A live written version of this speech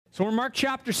So we're Mark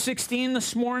chapter 16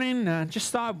 this morning.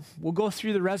 Just thought we'll go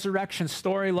through the resurrection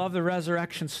story. Love the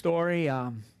resurrection story.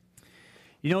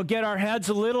 Get our heads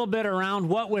a little bit around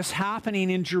what was happening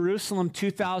in Jerusalem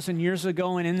 2,000 years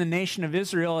ago and in the nation of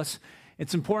Israel.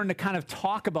 It's important to kind of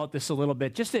talk about this a little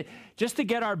bit, just to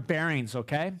get our bearings,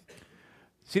 okay?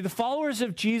 See, the followers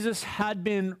of Jesus had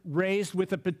been raised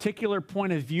with a particular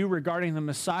point of view regarding the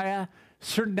Messiah,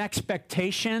 certain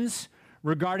expectations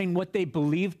regarding what they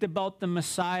believed about the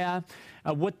Messiah,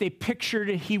 what they pictured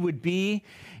he would be,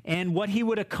 and what he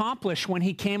would accomplish when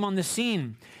he came on the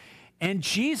scene. And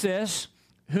Jesus,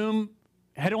 whom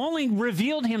had only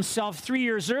revealed himself 3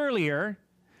 years earlier,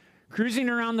 cruising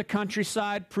around the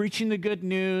countryside, preaching the good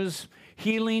news,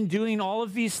 healing, doing all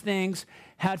of these things,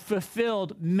 had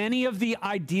fulfilled many of the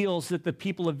ideals that the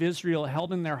people of Israel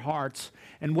held in their hearts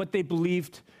and what they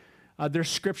believed their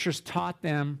scriptures taught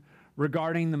them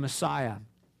regarding the Messiah.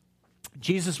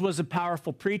 Jesus was a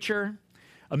powerful preacher,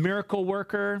 a miracle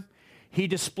worker. He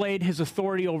displayed his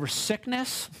authority over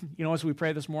sickness, as we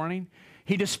pray this morning.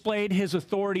 He displayed his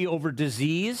authority over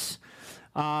disease,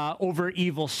 over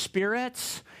evil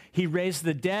spirits. He raised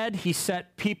the dead. He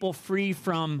set people free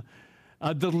from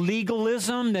the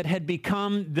legalism that had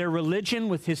become their religion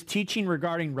with his teaching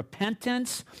regarding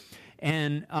repentance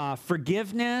and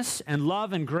forgiveness and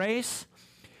love and grace.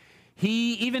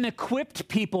 He even equipped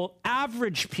people,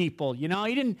 average people. He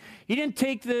didn't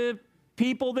take the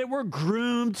people that were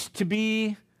groomed to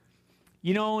be,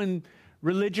 in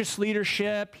religious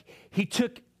leadership. He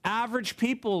took average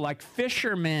people like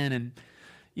fishermen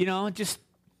and, just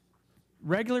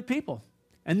regular people.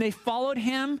 And they followed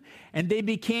him and they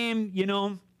became,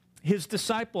 his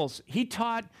disciples. He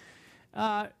taught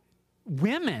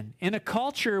women in a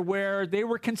culture where they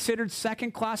were considered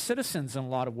second-class citizens in a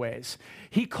lot of ways.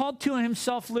 He called to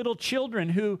himself little children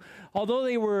who, although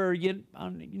they were,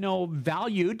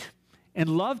 valued and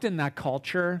loved in that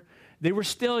culture, it was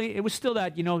still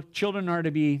that, children are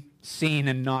to be seen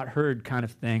and not heard kind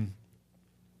of thing.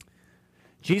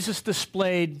 Jesus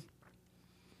displayed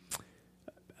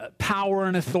power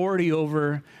and authority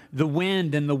over the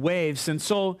wind and the waves. And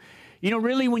so,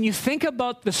 really, when you think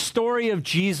about the story of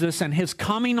Jesus and his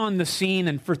coming on the scene,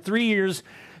 and for 3 years,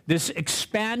 this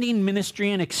expanding ministry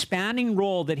and expanding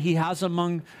role that he has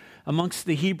amongst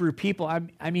the Hebrew people,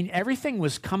 everything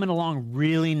was coming along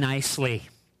really nicely.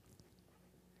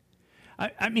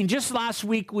 Just last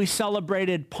week, we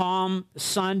celebrated Palm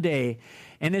Sunday.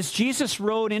 And as Jesus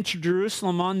rode into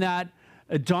Jerusalem on that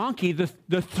donkey,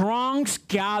 the throngs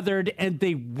gathered and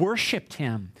they worshiped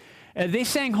him. They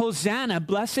sang, Hosanna,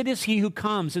 blessed is he who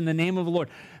comes in the name of the Lord.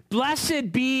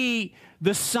 Blessed be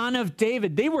the Son of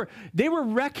David. They were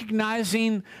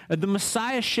recognizing the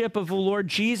Messiahship of the Lord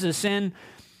Jesus. And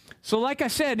so like I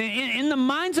said, in the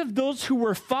minds of those who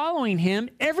were following him,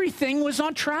 everything was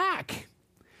on track.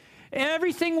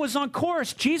 Everything was on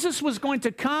course. Jesus was going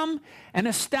to come and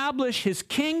establish his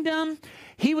kingdom.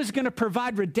 He was going to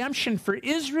provide redemption for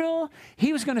Israel.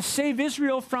 He was going to save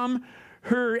Israel from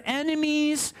her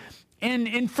enemies.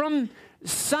 And from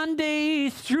Sunday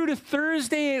through to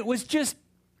Thursday, it was just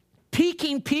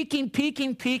peaking.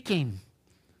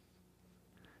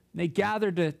 They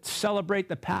gathered to celebrate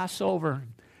the Passover,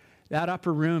 that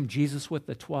upper room, Jesus with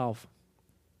the 12.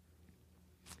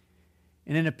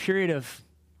 And in a period of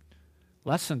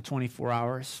less than 24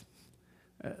 hours,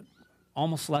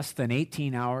 almost less than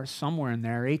 18 hours, somewhere in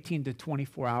there, 18 to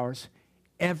 24 hours,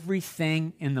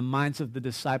 everything in the minds of the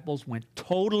disciples went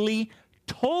totally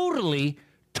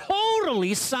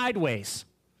sideways.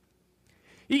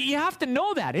 You have to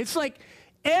know that. It's like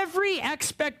every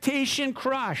expectation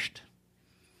crushed.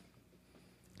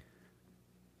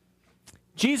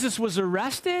 Jesus was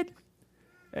arrested,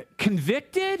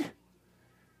 convicted,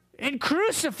 and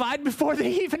crucified before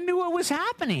they even knew what was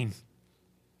happening.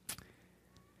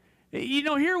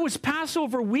 Here was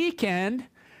Passover weekend,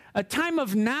 a time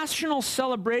of national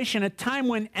celebration, a time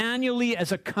when annually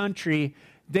as a country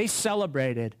they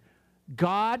celebrated.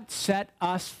 God set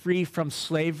us free from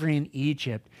slavery in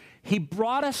Egypt. He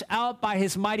brought us out by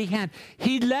his mighty hand.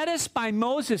 He led us by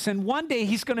Moses, and one day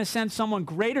he's going to send someone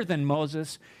greater than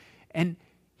Moses, and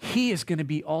he is going to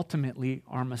be ultimately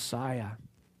our Messiah.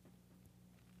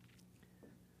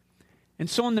 And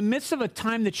so in the midst of a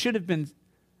time that should have been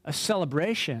a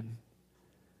celebration,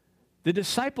 the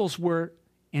disciples were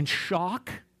in shock.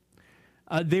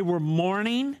 They were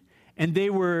mourning, and they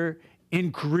were in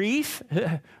grief,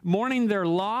 mourning their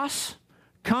loss,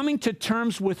 coming to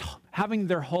terms with having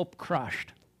their hope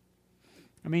crushed.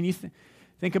 You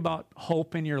think about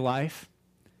hope in your life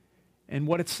and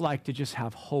what it's like to just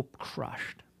have hope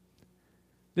crushed.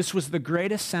 This was the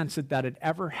greatest sense that had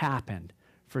ever happened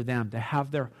for them, to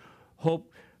have their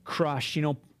hope crushed. You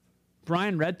know,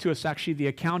 Brian read to us actually the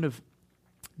account of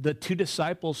the two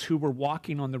disciples who were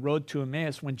walking on the road to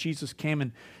Emmaus when Jesus came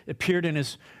and appeared in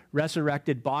his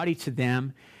resurrected body to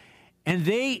them. And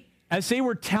they, as they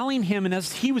were telling him and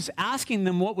as he was asking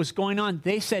them what was going on,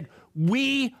 they said,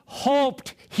 "We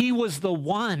hoped he was the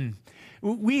one.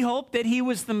 We hoped that he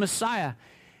was the Messiah."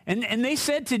 And they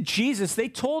said to Jesus, they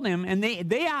told him, and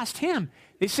they asked him,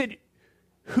 they said,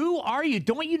 "Who are you?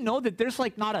 Don't you know that there's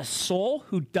like not a soul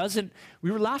who doesn't..."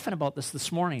 We were laughing about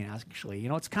this morning, actually. You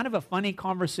know, it's kind of a funny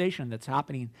conversation that's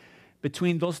happening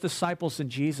between those disciples and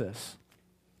Jesus.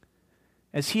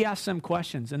 As he asks them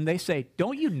questions, and they say,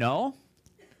 "Don't you know?"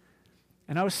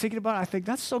 And I was thinking about it, I think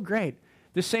that's so great.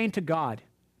 They're saying to God,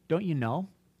 "Don't you know?"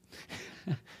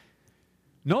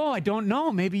 "No, I don't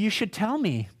know. Maybe you should tell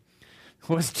me,"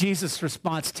 was Jesus'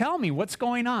 response. "Tell me, what's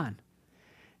going on?" And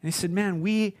he said, "Man,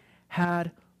 we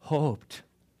had hoped."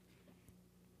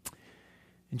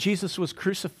 And Jesus was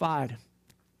crucified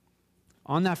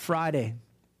on that Friday.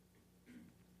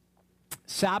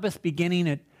 Sabbath beginning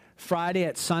at Friday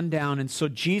at sundown. And so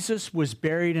Jesus was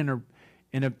buried in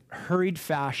a hurried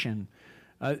fashion.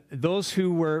 Those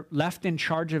who were left in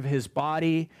charge of his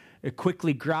body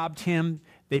quickly grabbed him.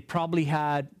 They probably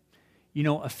had, you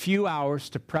know, a few hours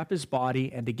to prep his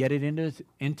body and to get it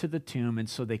into the tomb, and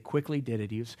so they quickly did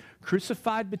it. He was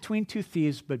crucified between two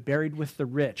thieves, but buried with the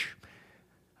rich,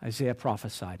 Isaiah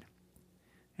prophesied.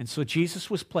 And so Jesus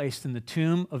was placed in the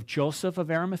tomb of Joseph of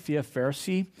Arimathea,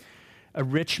 Pharisee, a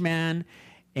rich man,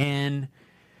 and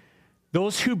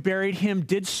those who buried him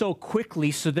did so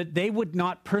quickly so that they would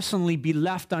not personally be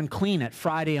left unclean at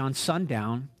Friday on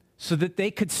sundown, so that they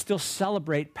could still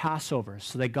celebrate Passover.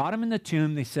 So they got him in the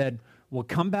tomb. They said, "We'll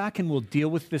come back and we'll deal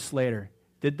with this later."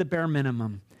 Did the bare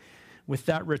minimum with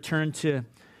that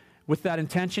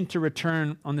intention to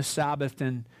return on the Sabbath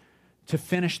and to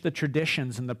finish the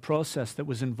traditions and the process that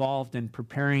was involved in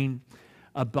preparing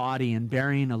a body and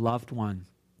burying a loved one.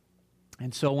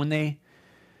 And so when they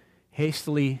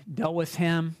hastily dealt with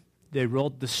him, they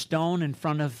rolled the stone in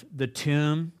front of the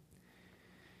tomb.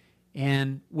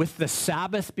 And with the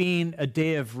Sabbath being a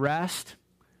day of rest,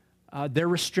 their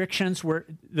restrictions were,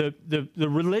 the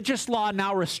religious law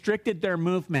now restricted their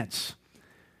movements.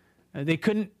 They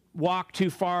couldn't walk too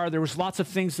far. There was lots of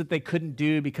things that they couldn't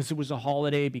do because it was a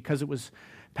holiday, because it was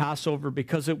Passover,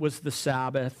 because it was the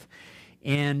Sabbath.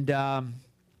 And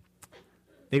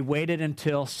they waited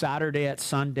until Saturday at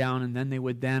sundown, and then they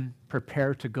would then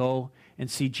prepare to go and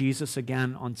see Jesus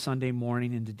again on Sunday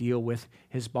morning and to deal with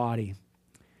his body.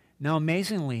 Now,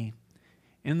 amazingly,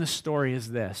 in the story is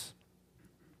this,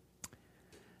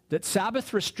 that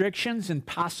Sabbath restrictions and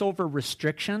Passover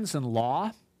restrictions and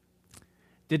law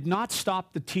did not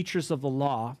stop the teachers of the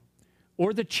law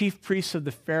or the chief priests of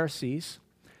the Pharisees,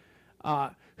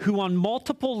 who on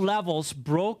multiple levels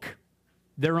broke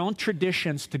their own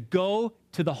traditions to go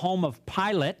to the home of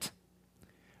Pilate,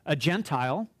 a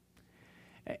Gentile,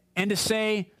 and to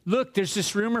say, "Look, there's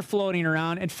this rumor floating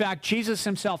around." In fact, Jesus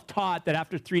himself taught that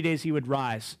after 3 days he would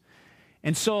rise.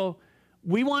 And so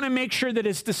we want to make sure that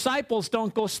his disciples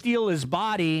don't go steal his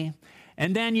body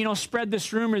and then, you know, spread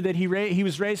this rumor that he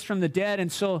was raised from the dead.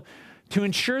 And so to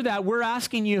ensure that, we're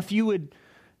asking you if you would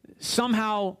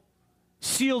somehow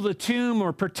seal the tomb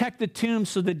or protect the tomb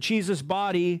so that Jesus'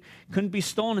 body couldn't be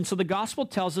stolen. And so the gospel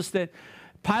tells us that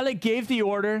Pilate gave the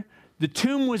order. The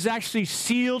tomb was actually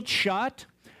sealed shut.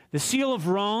 The seal of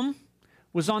Rome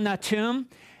was on that tomb,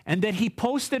 and that he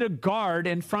posted a guard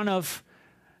in front of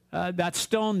that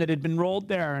stone that had been rolled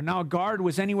there. And now a guard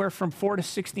was anywhere from 4 to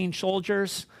 16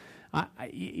 soldiers.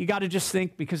 You got to just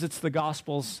think, because it's the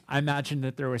Gospels, I imagine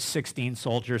that there were 16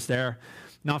 soldiers there,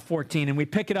 not 14. And we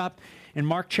pick it up in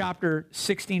Mark chapter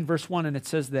 16, verse 1, and it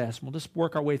says this. We'll just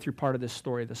work our way through part of this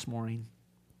story this morning.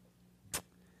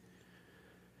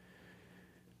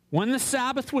 When the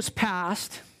Sabbath was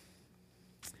past,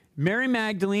 Mary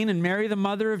Magdalene and Mary, the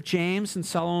mother of James and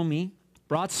Salome,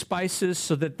 brought spices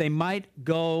so that they might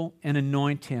go and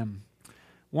anoint him.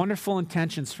 Wonderful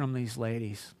intentions from these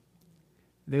ladies.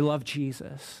 They love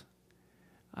Jesus.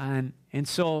 And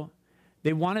so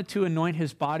they wanted to anoint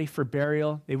his body for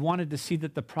burial. They wanted to see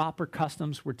that the proper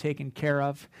customs were taken care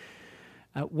of.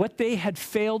 What they had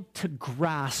failed to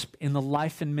grasp in the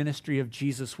life and ministry of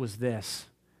Jesus was this,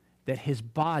 that his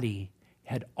body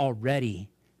had already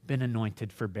been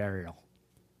anointed for burial.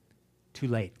 Too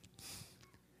late.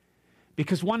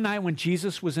 Because one night when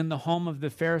Jesus was in the home of the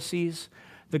Pharisees,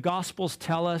 the Gospels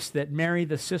tell us that Mary,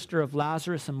 the sister of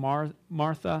Lazarus and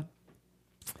Martha,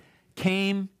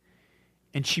 came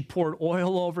and she poured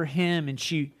oil over him and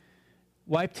she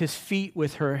wiped his feet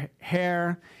with her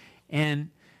hair. And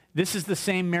This is the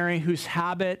same Mary whose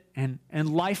habit and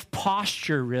life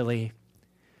posture really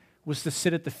was to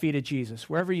sit at the feet of Jesus.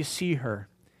 Wherever you see her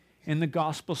in the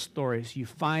gospel stories, you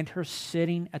find her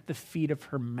sitting at the feet of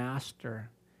her master,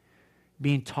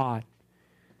 being taught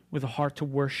with a heart to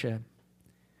worship.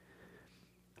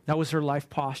 That was her life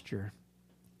posture.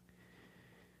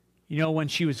 You know, when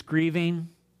she was grieving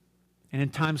and in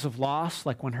times of loss,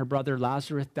 like when her brother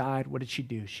Lazarus died, what did she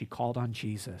do? She called on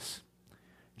Jesus.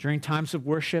 During times of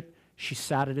worship, she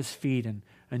sat at his feet and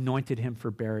anointed him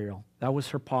for burial. That was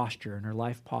her posture and her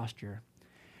life posture.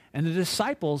 And the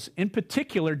disciples, in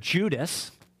particular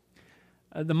Judas,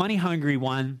 the money-hungry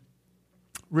one,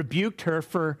 rebuked her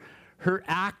for her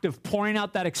act of pouring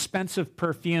out that expensive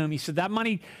perfume. He said, that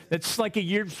money, that's like a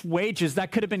year's wages,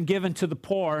 that could have been given to the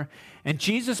poor. And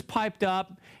Jesus piped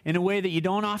up in a way that you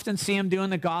don't often see him do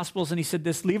in the Gospels, and he said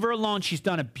this, leave her alone. She's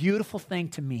done a beautiful thing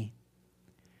to me.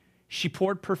 She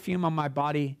poured perfume on my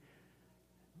body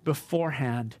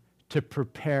beforehand to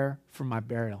prepare for my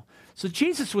burial. So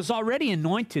Jesus was already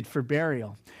anointed for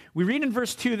burial. We read in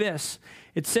verse 2 this.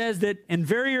 It says that, and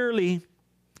very early,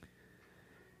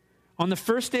 on the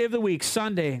first day of the week,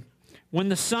 Sunday, when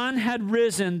the sun had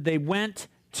risen, they went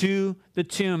to the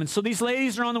tomb. And so these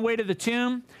ladies are on the way to the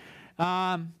tomb.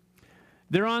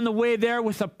 They're on the way there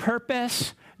with a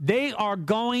purpose. They are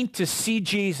going to see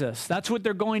Jesus. That's what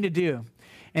they're going to do.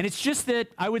 And it's just that,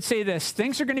 I would say this,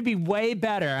 things are going to be way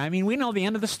better. I mean, we know the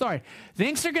end of the story.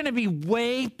 Things are going to be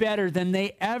way better than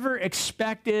they ever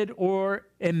expected or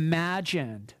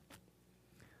imagined.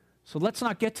 So let's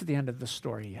not get to the end of the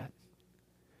story yet.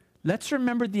 Let's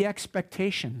remember the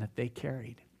expectation that they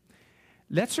carried.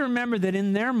 Let's remember that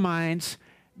in their minds,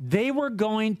 they were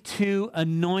going to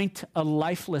anoint a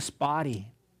lifeless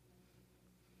body.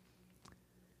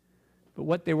 But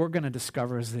what they were going to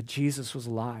discover is that Jesus was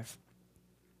alive.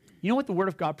 You know what the Word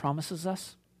of God promises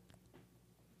us?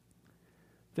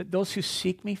 That those who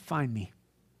seek me find me.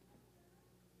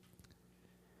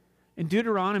 In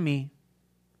Deuteronomy,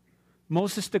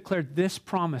 Moses declared this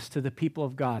promise to the people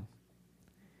of God.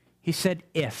 He said,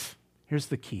 if. Here's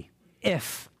the key.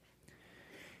 If.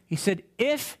 He said,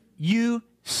 if you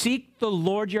seek the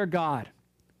Lord your God,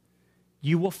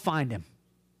 you will find him.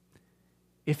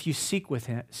 If you seek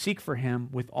for him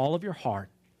with all of your heart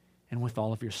and with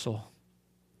all of your soul.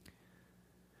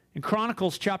 In 2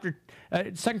 Chronicles chapter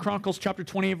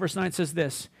 28, verse 9 says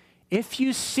this, if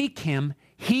you seek him,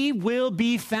 he will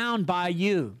be found by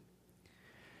you.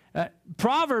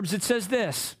 Proverbs, it says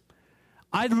this,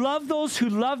 I love those who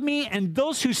love me, and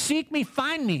those who seek me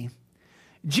find me.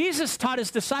 Jesus taught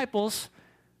his disciples,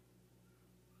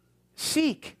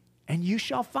 seek, and you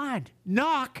shall find.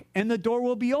 Knock, and the door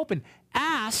will be open.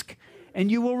 Ask, and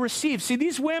you will receive. See,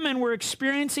 these women were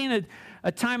experiencing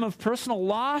a time of personal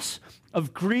loss,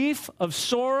 of grief, of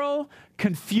sorrow,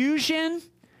 confusion,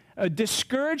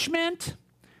 discouragement.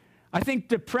 I think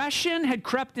depression had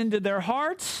crept into their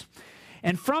hearts.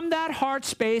 And from that heart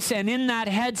space and in that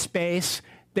head space,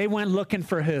 they went looking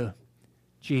for who?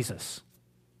 Jesus.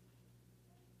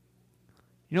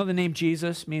 You know the name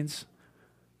Jesus means,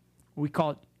 we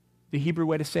call it, the Hebrew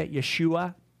way to say it,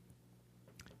 Yeshua.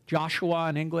 Joshua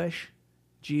in English,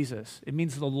 Jesus. It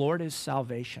means the Lord is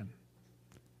salvation.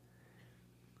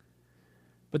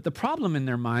 But the problem in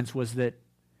their minds was that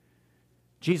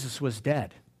Jesus was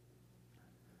dead.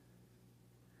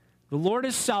 The Lord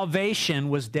is salvation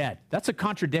was dead. That's a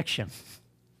contradiction.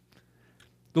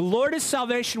 The Lord is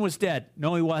salvation was dead.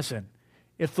 No, he wasn't.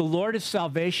 If the Lord is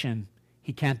salvation,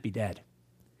 he can't be dead.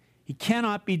 He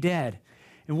cannot be dead.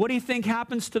 And what do you think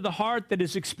happens to the heart that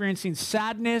is experiencing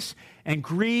sadness and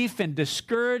grief and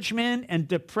discouragement and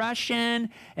depression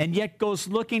and yet goes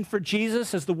looking for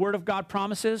Jesus as the Word of God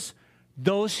promises?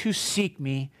 Those who seek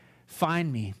me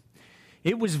find me.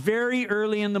 It was very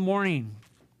early in the morning,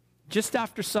 just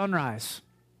after sunrise.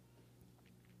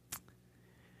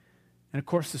 And of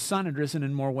course, the sun had risen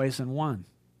in more ways than one.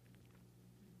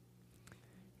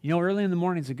 You know, early in the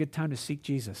morning is a good time to seek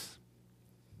Jesus.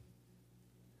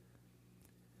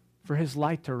 For his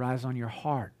light to rise on your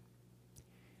heart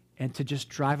and to just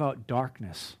drive out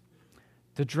darkness.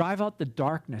 To drive out the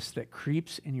darkness that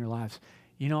creeps in your lives.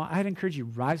 You know, I'd encourage you,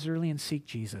 rise early and seek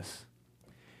Jesus.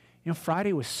 You know,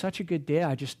 Friday was such a good day.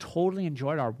 I just totally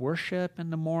enjoyed our worship in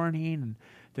the morning and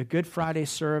the Good Friday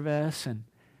service. And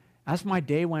as my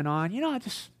day went on, you know,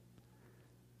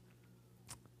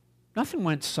 nothing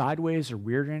went sideways or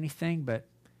weird or anything, but,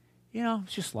 you know,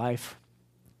 it's just life.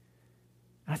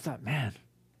 And I thought, man,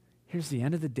 here's the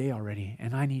end of the day already,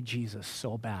 and I need Jesus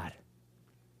so bad.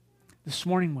 This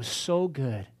morning was so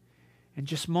good. And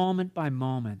just moment by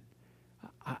moment,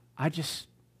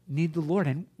 need the Lord,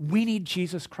 and we need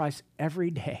Jesus Christ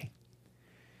every day.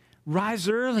 Rise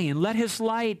early and let his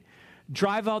light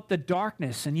drive out the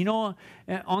darkness. And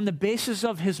on the basis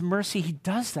of his mercy, he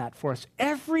does that for us.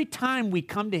 Every time we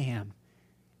come to him,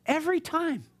 every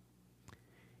time,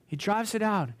 he drives it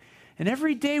out. And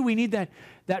every day we need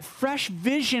that fresh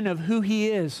vision of who he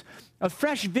is, a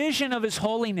fresh vision of his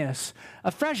holiness,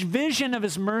 a fresh vision of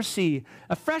his mercy,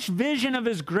 a fresh vision of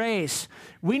his grace.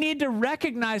 We need to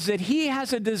recognize that he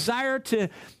has a desire to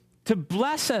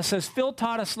bless us, as Phil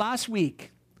taught us last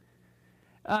week.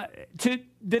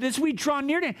 That as we draw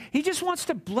near to him, he just wants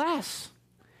to bless.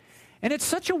 And it's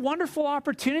such a wonderful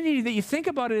opportunity that you think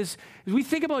about it as we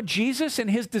think about Jesus and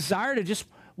his desire to just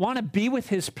want to be with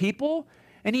his people.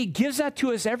 And he gives that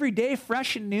to us every day,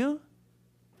 fresh and new.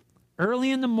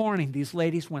 Early in the morning, these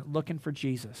ladies went looking for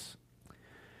Jesus.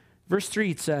 Verse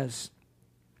 3, it says,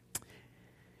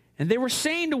 and they were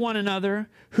saying to one another,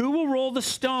 who will roll the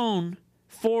stone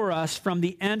for us from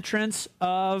the entrance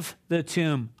of the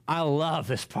tomb? I love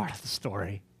this part of the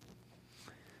story.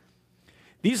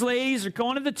 These ladies are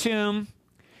going to the tomb,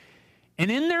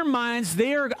 and in their minds,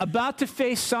 they are about to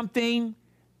face something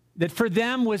that for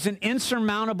them was an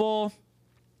insurmountable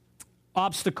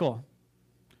obstacle.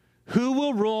 Who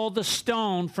will roll the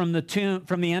stone from the tomb,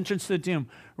 from the entrance to the tomb?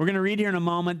 We're going to read here in a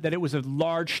moment that it was a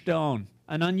large stone,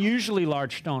 an unusually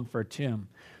large stone for a tomb.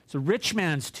 It's a rich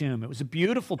man's tomb. It was a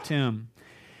beautiful tomb.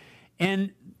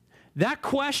 And that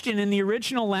question in the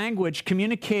original language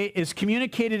is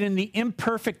communicated in the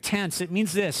imperfect tense. It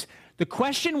means this: the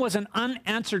question was an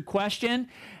unanswered question.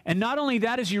 And not only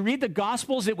that, as you read the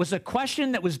Gospels, it was a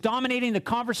question that was dominating the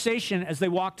conversation as they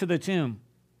walked to the tomb.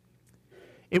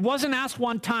 It wasn't asked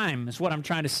one time, is what I'm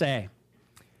trying to say.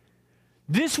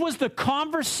 This was the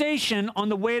conversation on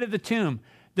the way to the tomb.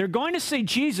 They're going to say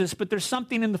Jesus, but there's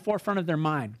something in the forefront of their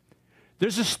mind.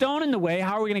 There's a stone in the way.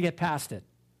 How are we going to get past it?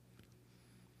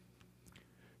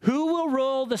 Who will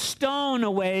roll the stone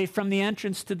away from the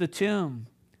entrance to the tomb?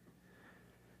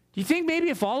 Do you think maybe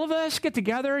if all of us get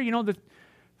together, the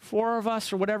 4 of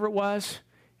us or whatever it was,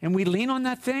 and we lean on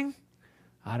that thing?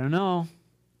 I don't know.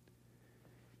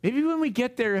 Maybe when we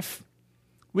get there, if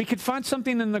we could find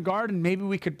something in the garden, maybe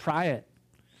we could pry it.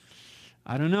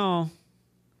 I don't know.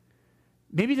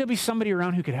 Maybe there'll be somebody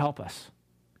around who could help us.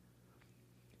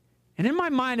 And in my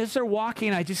mind, as they're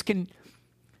walking, I just can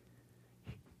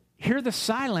hear the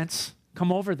silence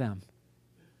come over them.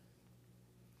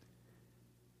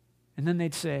 And then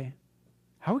they'd say,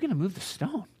 how are we going to move the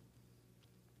stone?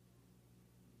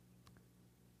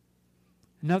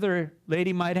 Another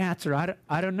lady might answer,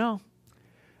 I don't know.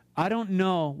 I don't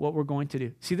know what we're going to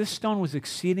do. See, this stone was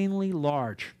exceedingly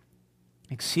large,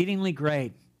 exceedingly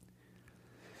great.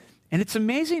 And it's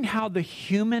amazing how the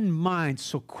human mind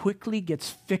so quickly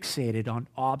gets fixated on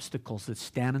obstacles that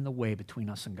stand in the way between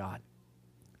us and God.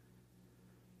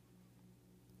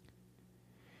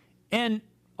 And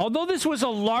although this was a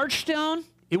large stone,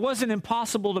 it wasn't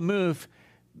impossible to move,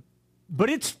 but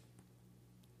its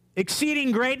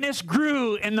exceeding greatness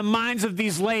grew in the minds of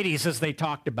these ladies as they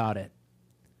talked about it.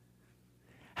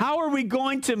 How are we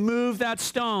going to move that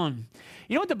stone?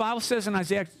 You know what the Bible says in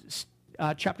Isaiah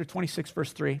chapter 26,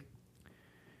 verse 3?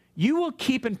 You will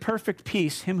keep in perfect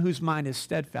peace him whose mind is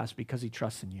steadfast because he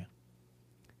trusts in you.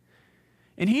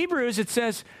 In Hebrews, it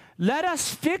says, let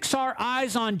us fix our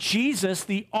eyes on Jesus,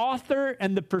 the author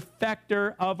and the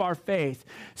perfecter of our faith.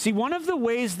 See, one of the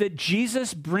ways that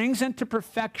Jesus brings into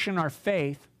perfection our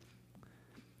faith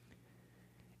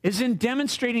is in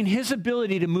demonstrating his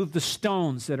ability to move the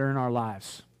stones that are in our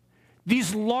lives.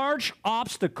 These large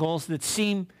obstacles that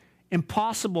seem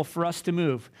impossible for us to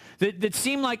move, that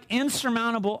seem like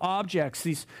insurmountable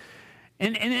objects.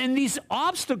 And these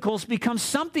obstacles become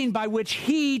something by which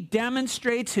he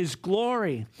demonstrates his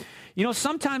glory.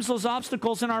 Sometimes those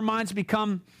obstacles in our minds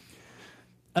become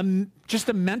just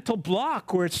a mental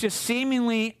block where it's just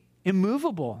seemingly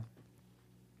immovable.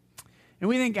 And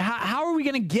we think, how are we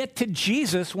going to get to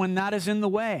Jesus when that is in the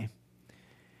way?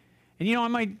 And I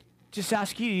might just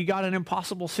ask you got an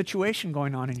impossible situation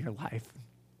going on in your life.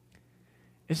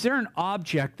 Is there an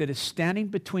object that is standing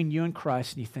between you and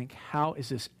Christ and you think, how is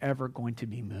this ever going to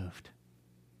be moved?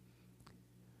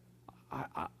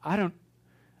 I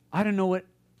don't know what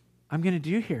I'm going to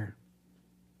do here.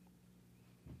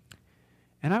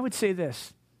 And I would say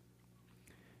this,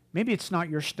 maybe it's not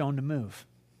your stone to move.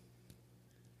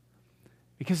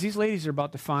 Because these ladies are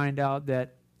about to find out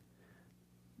that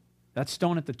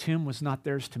stone at the tomb was not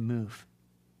theirs to move.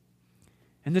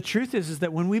 And the truth is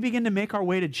that when we begin to make our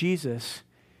way to Jesus,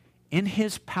 in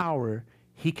his power,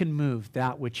 he can move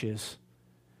that which is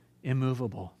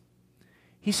immovable.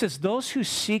 He says, those who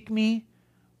seek me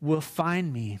will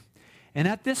find me. And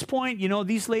at this point,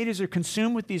 these ladies are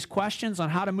consumed with these questions on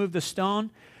how to move the stone.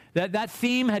 That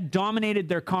theme had dominated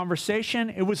their conversation.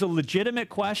 It was a legitimate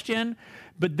question,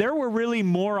 but there were really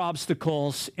more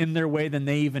obstacles in their way than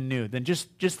they even knew, than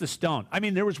just the stone. I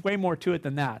mean, there was way more to it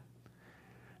than that.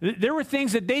 There were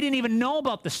things that they didn't even know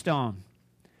about the stone.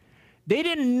 They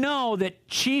didn't know that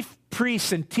chief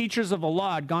priests and teachers of the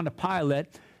law had gone to Pilate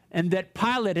and that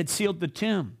Pilate had sealed the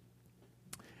tomb.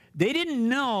 They didn't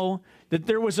know that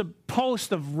there was a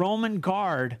post of Roman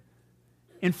guard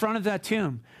in front of that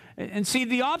tomb. And see,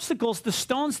 the obstacles, the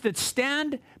stones that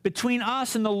stand between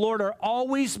us and the Lord are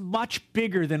always much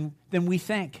bigger than we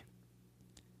think.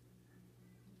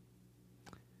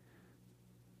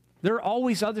 There are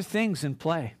always other things in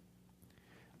play.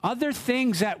 Other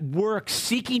things at work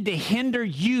seeking to hinder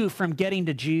you from getting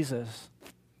to Jesus.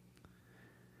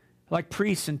 Like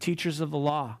priests and teachers of the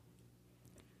law,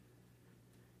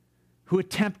 who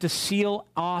attempt to seal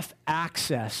off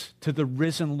access to the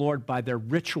risen Lord by their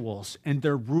rituals and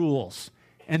their rules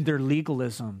and their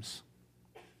legalisms.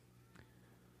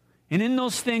 And in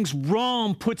those things,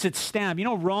 Rome puts its stamp.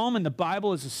 Rome in the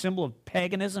Bible is a symbol of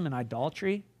paganism and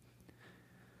idolatry.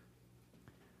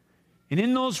 And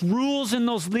in those rules and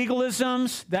those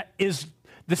legalisms, that is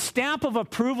the stamp of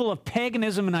approval of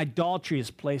paganism and idolatry is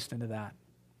placed into that.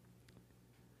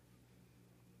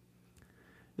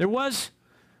 There was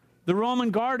the Roman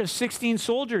guard of 16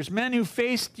 soldiers, men who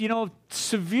faced,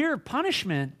 severe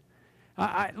punishment,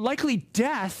 likely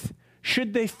death,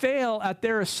 should they fail at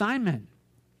their assignment.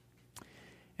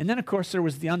 And then, of course, there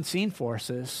was the unseen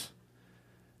forces,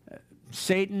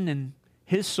 Satan and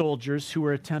his soldiers who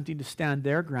were attempting to stand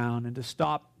their ground and to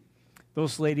stop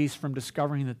those ladies from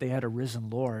discovering that they had a risen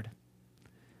Lord.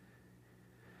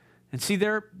 And see,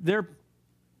 their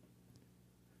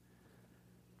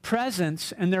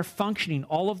presence and their functioning,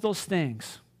 all of those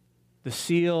things, the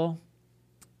seal,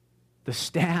 the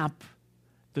stamp,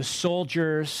 the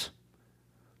soldiers,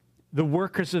 the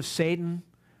workers of Satan,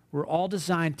 were all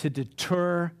designed to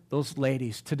deter those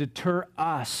ladies, to deter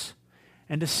us,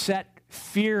 and to set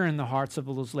fear in the hearts of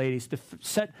those ladies, to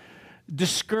set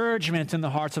discouragement in the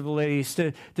hearts of the ladies,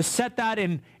 to set that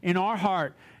in our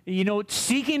heart,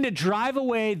 seeking to drive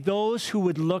away those who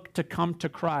would look to come to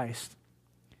Christ.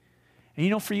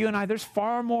 And for you and I, there's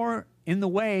far more in the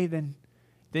way than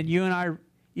you and I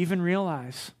even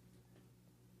realize.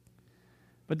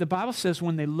 But the Bible says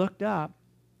when they looked up,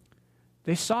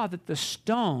 they saw that the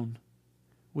stone,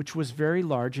 which was very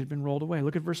large, had been rolled away.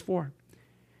 Look at verse 4.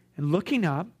 And looking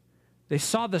up, they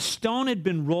saw the stone had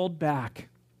been rolled back.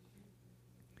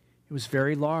 It was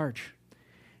very large.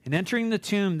 And entering the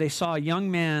tomb, they saw a young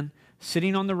man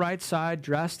sitting on the right side,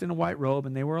 dressed in a white robe,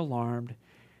 and they were alarmed.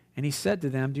 And he said to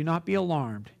them, "Do not be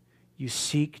alarmed. You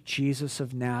seek Jesus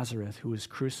of Nazareth, who was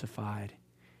crucified.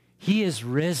 He is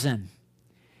risen.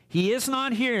 He is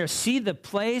not here. See the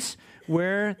place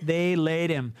where they laid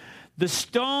him." The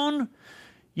stone,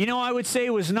 I would say,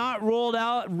 was not rolled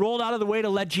out of the way to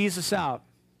let Jesus out.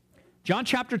 John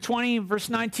chapter 20, verse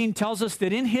 19 tells us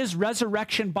that in his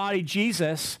resurrection body,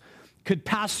 Jesus could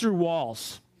pass through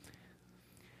walls.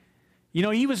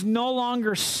 He was no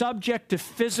longer subject to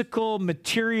physical,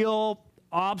 material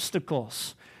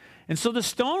obstacles. And so the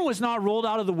stone was not rolled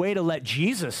out of the way to let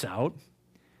Jesus out.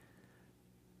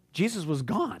 Jesus was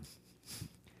gone.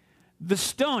 The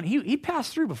stone, he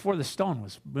passed through before the stone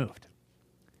was moved.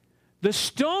 The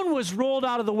stone was rolled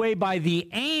out of the way by the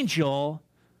angel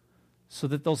so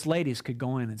that those ladies could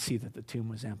go in and see that the tomb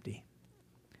was empty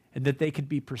and that they could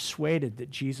be persuaded that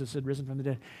Jesus had risen from the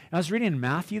dead. And I was reading in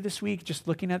Matthew this week, just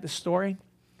looking at the story.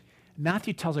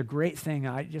 Matthew tells a great thing.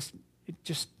 It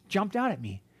just jumped out at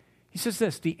me. He says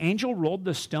this: the angel rolled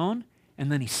the stone and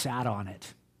then he sat on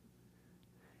it.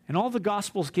 And all the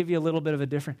Gospels give you a little bit of a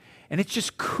different, and it's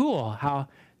just cool how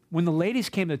when the ladies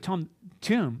came to the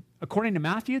tomb, according to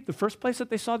Matthew, the first place that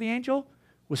they saw the angel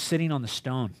was sitting on the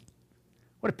stone.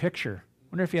 What a picture. I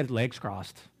wonder if he had legs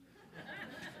crossed.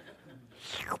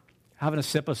 Having a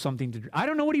sip of something to drink. I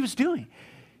don't know what he was doing.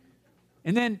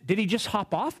 And then did he just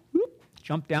hop off? Whoop,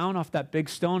 jump down off that big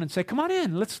stone and say, "Come on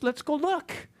in, let's go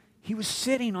look." He was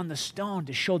sitting on the stone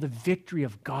to show the victory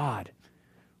of God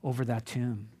over that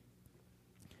tomb.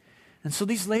 And so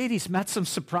these ladies met some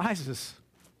surprises.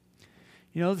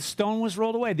 The stone was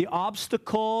rolled away. The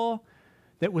obstacle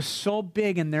that was so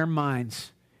big in their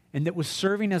minds and that was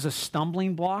serving as a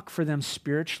stumbling block for them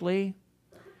spiritually,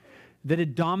 that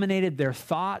had dominated their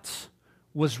thoughts,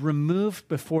 was removed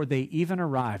before they even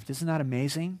arrived. Isn't that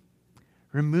amazing?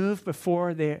 Removed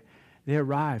before they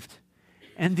arrived.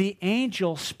 And the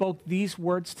angel spoke these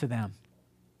words to them.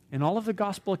 In all of the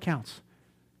gospel accounts,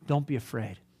 "Don't be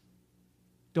afraid.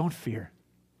 Don't fear.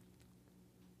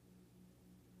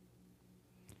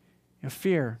 You know,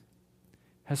 fear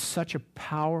has such a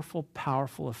powerful,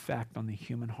 powerful effect on the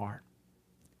human heart.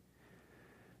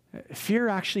 Fear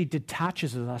actually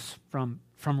detaches us from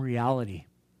reality.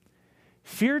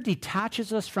 Fear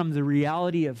detaches us from the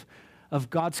reality of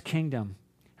God's kingdom.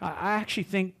 I actually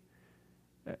think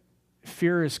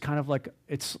fear is kind of like,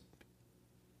 it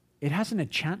has an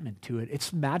enchantment to it.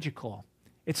 It's magical.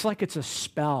 It's like it's a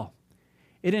spell.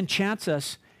 It enchants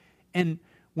us, and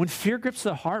when fear grips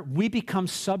the heart, we become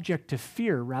subject to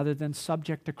fear rather than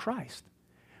subject to Christ.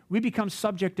 We become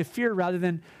subject to fear rather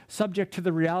than subject to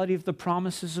the reality of the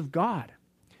promises of God.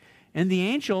 And the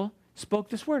angel spoke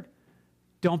this word,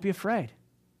 don't be afraid.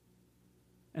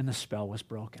 And the spell was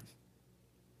broken.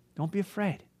 Don't be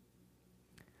afraid.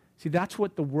 See, that's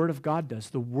what the Word of God does.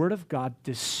 The Word of God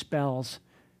dispels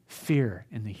fear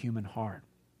in the human heart.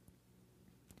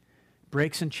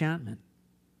 Breaks enchantment.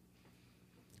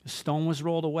 The stone was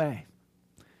rolled away.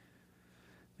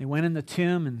 They went in the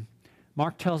tomb, and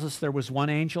Mark tells us there was one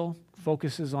angel,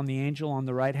 focuses on the angel on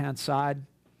the right-hand side.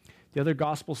 The other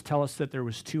Gospels tell us that there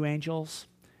was two angels.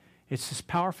 It's this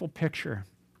powerful picture.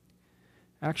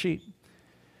 Actually,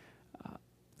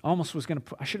 I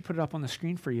should have put it up on the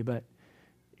screen for you, but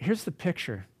here's the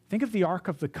picture. Think of the Ark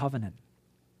of the Covenant.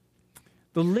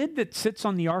 The lid that sits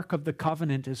on the Ark of the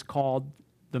Covenant is called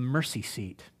the mercy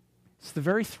seat. It's the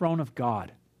very throne of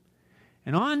God.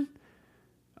 And on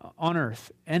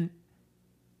earth, and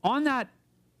on that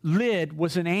lid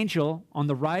was an angel on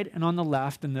the right and on the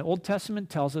left, and the Old Testament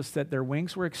tells us that their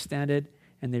wings were extended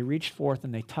and they reached forth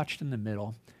and they touched in the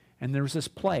middle. And there was this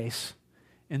place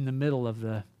in the middle of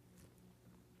the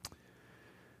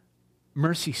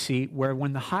mercy seat where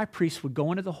when the high priest would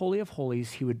go into the Holy of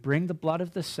Holies, he would bring the blood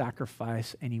of the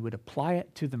sacrifice and he would apply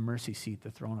it to the mercy seat,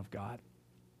 the throne of God.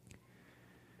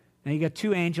 Now you got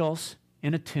two angels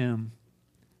in a tomb,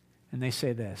 and they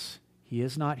say this, he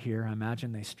is not here. I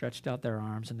imagine they stretched out their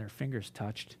arms and their fingers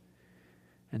touched,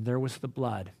 and there was the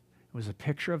blood. It was a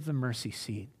picture of the mercy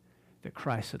seat that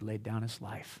Christ had laid down his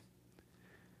life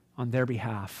on their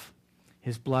behalf.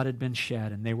 His blood had been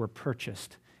shed, and they were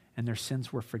purchased, and their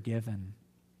sins were forgiven.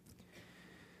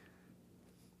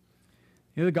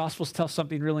 You know, the Gospels tell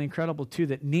something really incredible, too,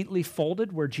 that neatly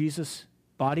folded where Jesus'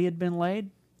 body had been laid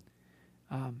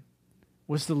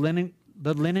was the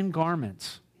linen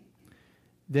garments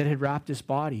that had wrapped his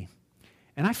body.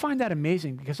 And I find that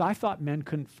amazing because I thought men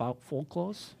couldn't fold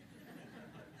clothes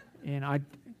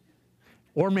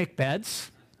or make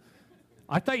beds.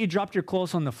 I thought you dropped your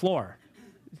clothes on the floor.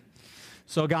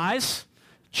 So guys,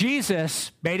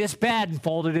 Jesus made his bed and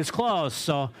folded his clothes,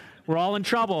 so we're all in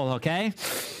trouble, okay?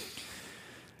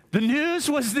 The news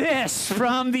was this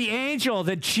from the angel,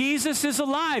 that Jesus is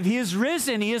alive. He is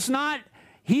risen. He is not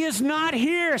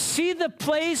here. See the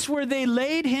place where they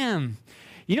laid him.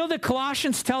 You know, the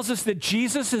Colossians tells us that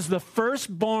Jesus is the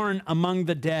firstborn among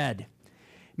the dead,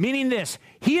 meaning this,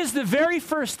 he is the very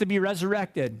first to be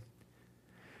resurrected.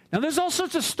 Now, there's all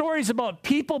sorts of stories about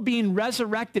people being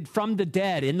resurrected from the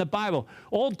dead in the Bible.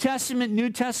 Old Testament, New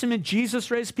Testament, Jesus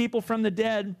raised people from the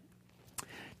dead.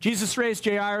 Jesus raised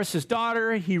Jairus'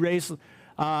 daughter. He raised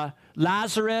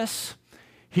Lazarus.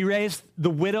 He raised the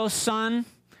widow's son.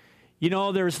 You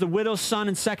know, there was the widow's son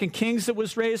in 2 Kings that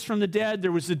was raised from the dead.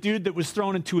 There was the dude that was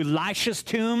thrown into Elisha's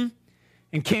tomb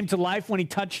and came to life when he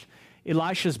touched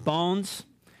Elisha's bones.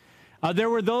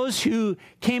 There were those who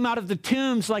came out of the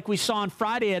tombs, like we saw on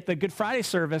Friday at the Good Friday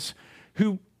service,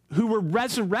 who were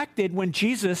resurrected when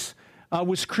Jesus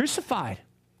was crucified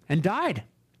and died.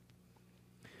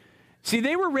 See,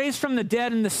 they were raised from the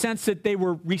dead in the sense that they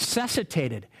were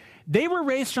resuscitated. They were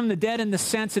raised from the dead in the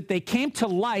sense that they came to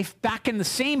life back in the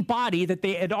same body that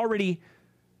they had already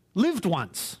lived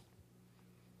once.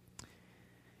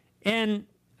 And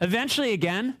eventually,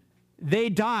 again, they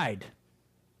died.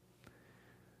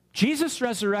 Jesus'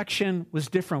 resurrection was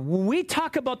different. When we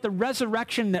talk about the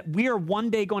resurrection that we are one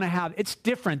day going to have, it's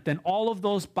different than all of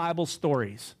those Bible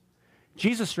stories.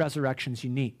 Jesus' resurrection is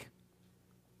unique.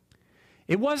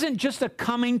 It wasn't just a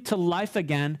coming to life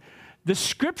again. The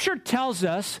Scripture tells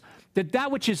us that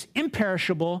that which is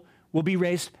imperishable will be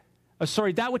raised,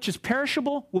 that which is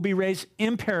perishable will be raised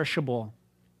imperishable.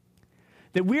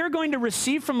 That we are going to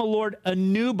receive from the Lord a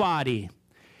new body.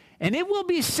 And it will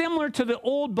be similar to the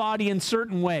old body in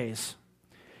certain ways.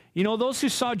 You know, those who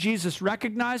saw Jesus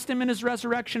recognized him in his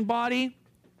resurrection body,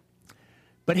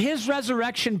 but his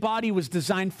resurrection body was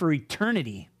designed for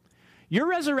eternity. Your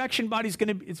resurrection body is going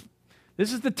to be,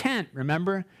 this is the tent,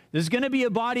 remember? There's going to be a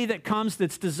body that comes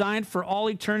that's designed for all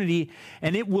eternity,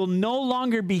 and it will no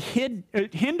longer be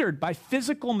hindered by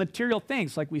physical material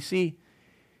things like we see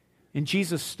in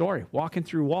Jesus' story, walking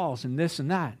through walls and this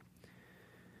and that.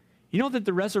 You know that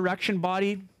the resurrection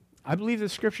body, I believe the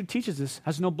scripture teaches this,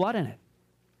 has no blood in it.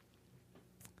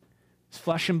 It's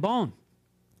flesh and bone.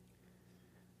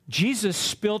 Jesus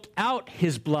spilt out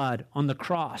his blood on the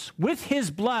cross. With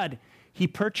his blood, he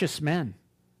purchased men.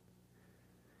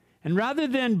 And rather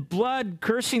than blood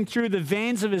coursing through the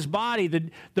veins of his body,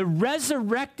 the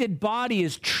resurrected body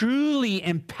is truly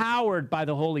empowered by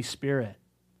the Holy Spirit.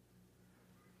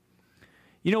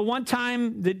 You know, one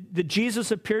time that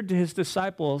Jesus appeared to his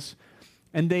disciples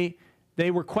and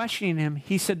they were questioning him,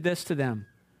 he said this to them,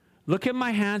 "Look at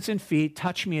my hands and feet,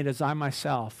 touch me as I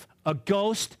myself. A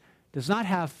ghost does not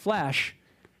have flesh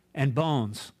and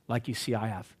bones like you see I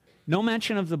have." No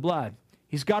mention of the blood.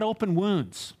 He's got open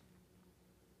wounds.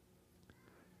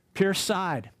 Pierced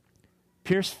side,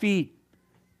 pierced feet,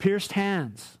 pierced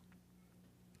hands.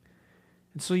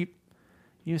 And so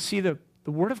you see the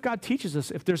Word of God teaches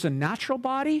us if there's a natural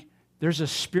body, there's a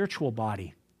spiritual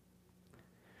body.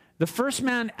 The first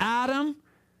man, Adam,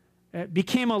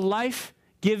 became a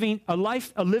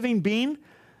living being.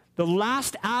 The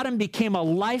last Adam became a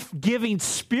life-giving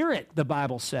spirit, the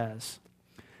Bible says.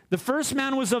 The first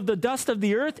man was of the dust of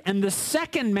the earth, and the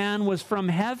second man was from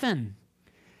heaven.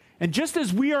 And just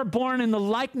as we are born in the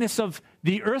likeness of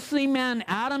the earthly man,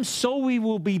 Adam, so we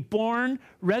will be born,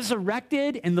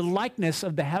 resurrected in the likeness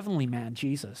of the heavenly man,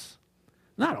 Jesus.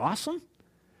 Isn't that awesome?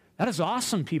 That is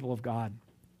awesome, people of God.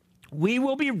 We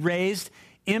will be raised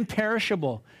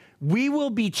imperishable. We will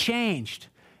be changed.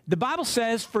 The Bible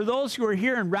says, for those who are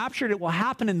here and raptured, it will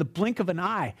happen in the blink of an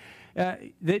eye.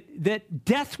 That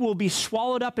death will be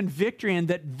swallowed up in victory, and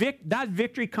that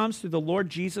victory comes through the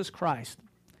Lord Jesus Christ.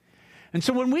 And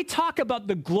so when we talk about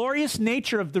the glorious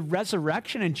nature of the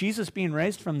resurrection and Jesus being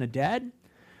raised from the dead,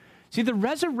 see, the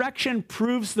resurrection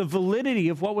proves the validity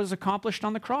of what was accomplished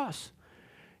on the cross.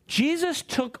 Jesus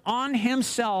took on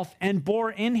himself and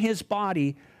bore in his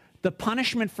body the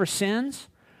punishment for sins,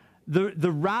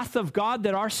 the wrath of God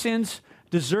that our sins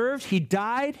deserved. He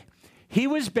died, he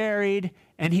was buried,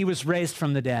 and he was raised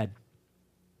from the dead.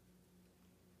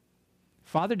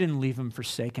 Father didn't leave him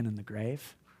forsaken in the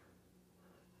grave.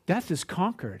 Death is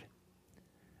conquered.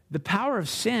 The power of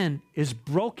sin is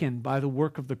broken by the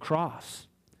work of the cross.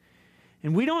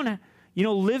 And we don't,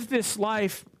 live this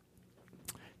life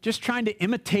just trying to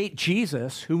imitate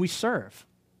Jesus, who we serve.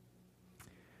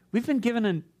 We've been given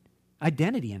an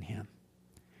identity in him.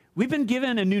 We've been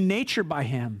given a new nature by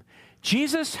him.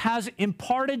 Jesus has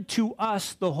imparted to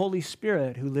us the Holy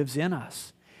Spirit who lives in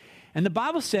us. And the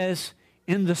Bible says,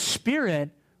 in the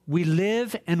Spirit, we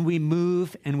live and we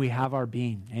move and we have our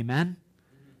being. Amen?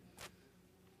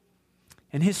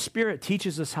 And his Spirit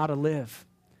teaches us how to live.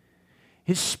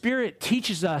 His Spirit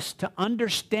teaches us to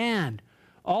understand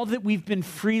all that we've been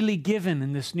freely given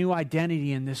in this new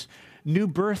identity and this new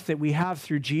birth that we have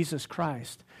through Jesus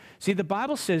Christ. See, the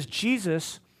Bible says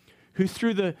Jesus, who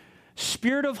through the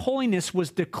Spirit of holiness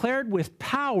was declared with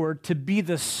power to be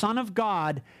the Son of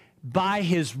God by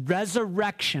his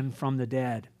resurrection from the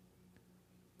dead.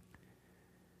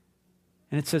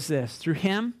 And it says this, through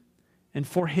him and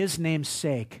for his name's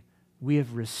sake, we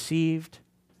have received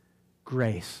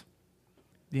grace,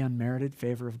 the unmerited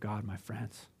favor of God, my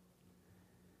friends.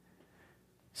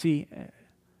 See,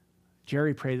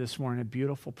 Jerry prayed this morning a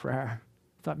beautiful prayer.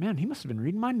 I thought, man, he must have been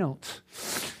reading my notes.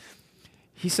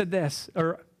 He said this,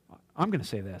 or I'm going to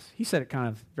say this. He said it kind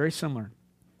of very similar.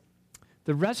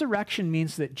 The resurrection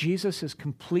means that Jesus is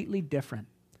completely different,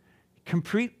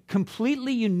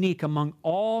 completely unique among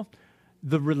all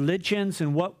the religions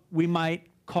and what we might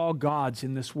call gods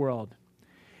in this world.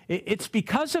 It's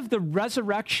because of the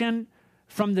resurrection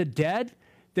from the dead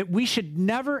that we should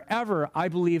never, ever, I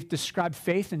believe, describe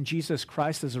faith in Jesus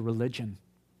Christ as a religion,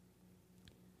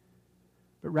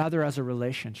 but rather as a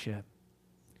relationship.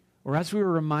 Or as we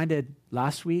were reminded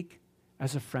last week,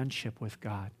 as a friendship with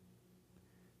God.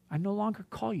 I no longer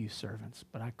call you servants,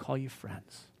 but I call you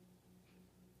friends.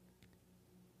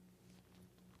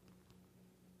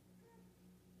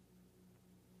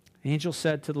 The angel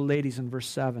said to the ladies in verse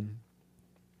 7,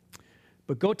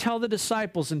 "But go tell the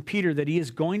disciples and Peter that he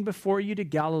is going before you to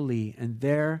Galilee, and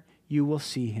there you will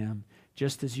see him,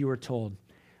 just as you were told."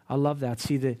 I love that.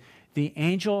 See, the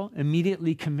angel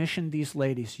immediately commissioned these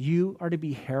ladies. You are to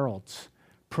be heralds,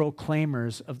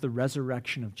 proclaimers of the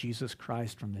resurrection of Jesus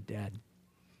Christ from the dead.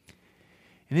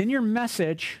 And in your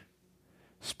message,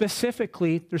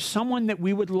 specifically, there's someone that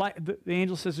we would like, the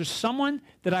angel says, there's someone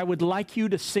that I would like you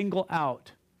to single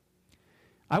out.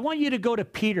 I want you to go to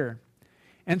Peter,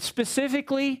 and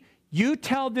specifically, you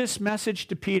tell this message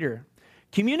to Peter.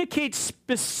 Communicate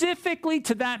specifically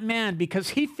to that man because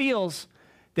he feels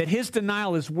that his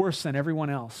denial is worse than everyone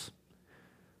else.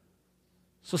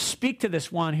 So speak to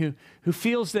this one who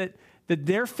feels that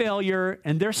their failure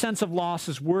and their sense of loss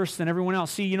is worse than everyone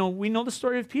else. See, we know the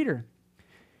story of Peter.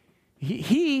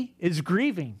 He is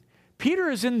grieving. Peter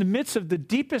is in the midst of the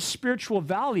deepest spiritual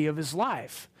valley of his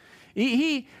life.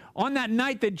 He on that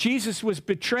night that Jesus was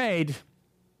betrayed,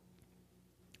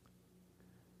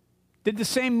 did the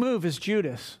same move as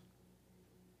Judas.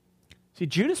 See,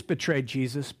 Judas betrayed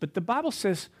Jesus, but the Bible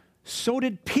says so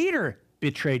did Peter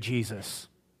betray Jesus.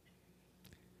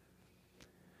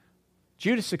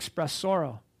 Judas expressed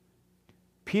sorrow.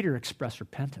 Peter expressed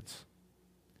repentance.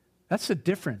 That's the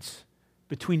difference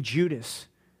between Judas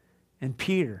and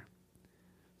Peter.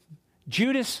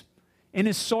 Judas, in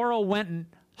his sorrow, went and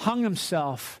hung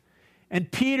himself.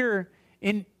 And Peter,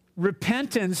 in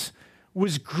repentance,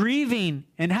 was grieving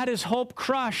and had his hope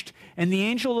crushed. And the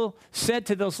angel said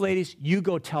to those ladies, you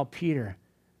go tell Peter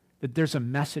that there's a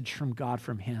message from God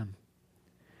from him.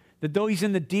 That though he's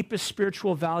in the deepest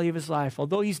spiritual valley of his life,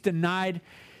 although he's denied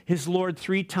his Lord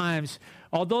 3 times,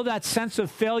 although that sense of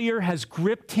failure has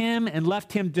gripped him and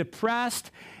left him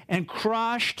depressed and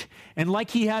crushed, and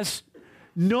like he has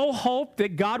no hope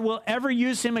that God will ever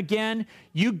use him again,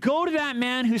 you go to that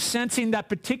man who's sensing that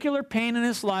particular pain in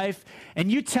his life,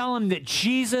 and you tell him that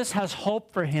Jesus has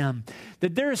hope for him,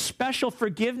 that there is special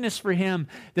forgiveness for him,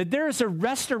 that there is a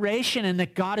restoration, and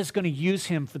that God is going to use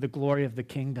him for the glory of the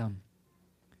kingdom.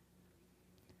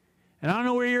 And I don't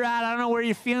know where you're at. I don't know where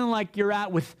you're feeling like you're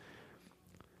at with,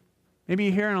 maybe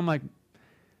you're here and I'm like,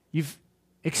 you've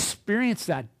experienced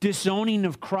that disowning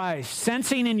of Christ,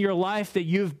 sensing in your life that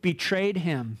you've betrayed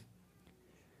him.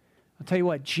 I'll tell you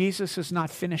what, Jesus is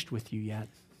not finished with you yet.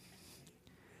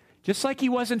 Just like he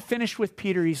wasn't finished with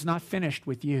Peter, he's not finished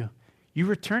with you. You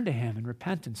return to him in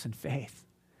repentance and faith.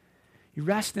 You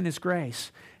rest in his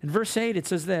grace. In verse 8, it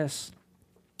says this,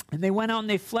 and they went out and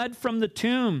they fled from the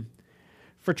tomb,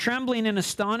 for trembling and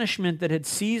astonishment that had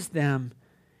seized them,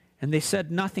 and they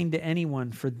said nothing to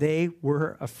anyone, for they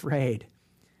were afraid.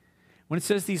 When it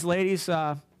says these ladies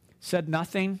said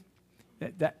nothing,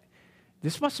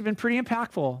 this must have been pretty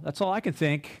impactful. That's all I can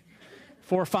think.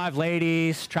 4 or 5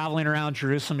 ladies traveling around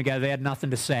Jerusalem together. They had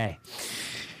nothing to say.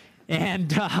 And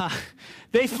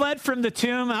they fled from the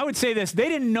tomb. I would say this, they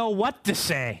didn't know what to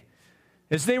say.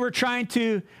 As they were trying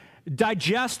to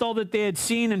digest all that they had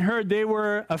seen and heard, they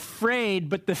were afraid,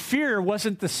 but the fear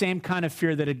wasn't the same kind of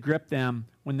fear that had gripped them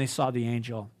when they saw the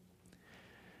angel.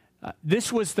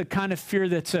 This was the kind of fear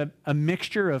that's a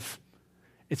mixture of,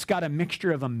 it's got a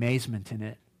mixture of amazement in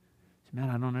it. Man,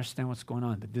 I don't understand what's going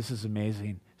on, but this is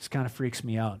amazing. This kind of freaks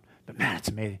me out. But man, it's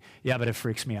amazing. Yeah, but it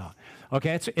freaks me out.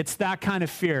 Okay, it's that kind of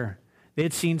fear. They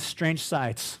had seen strange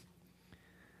sights.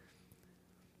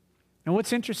 And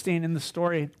what's interesting in the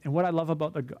story, and what I love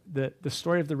about the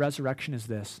story of the resurrection is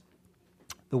this.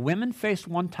 The women faced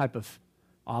one type of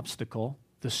obstacle,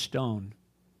 the stone.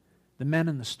 The men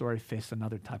in the story faced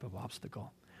another type of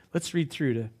obstacle. Let's read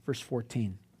through to verse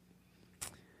 14.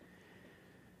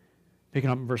 Picking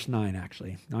up in verse 9,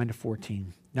 actually, 9 to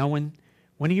 14. Now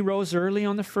when he rose early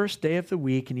on the first day of the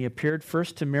week, and he appeared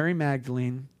first to Mary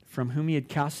Magdalene, from whom he had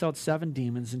cast out 7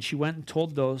 demons, and she went and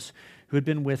told those who had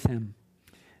been with him.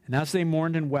 And as they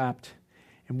mourned and wept,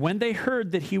 and when they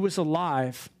heard that he was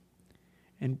alive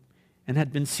and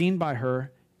had been seen by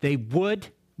her, they would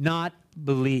not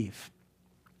believe.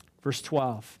 Verse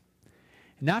 12.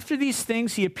 And after these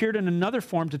things, he appeared in another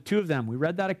form to 2 of them. We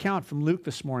read that account from Luke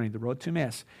this morning, the road to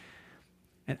Emmaus.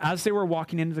 And as they were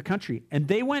walking into the country, and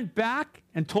they went back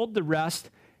and told the rest,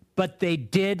 but they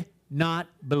did not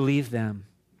believe them.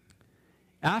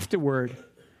 Afterward,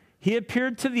 he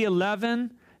appeared to the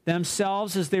 11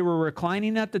 themselves as they were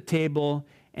reclining at the table,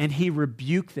 and he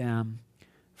rebuked them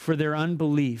for their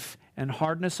unbelief and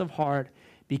hardness of heart,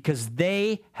 because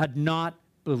they had not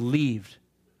believed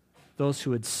those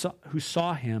who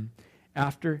saw him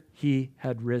after he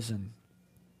had risen.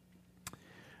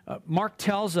 Mark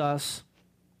tells us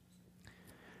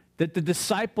that the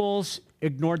disciples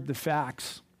ignored the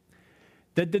facts,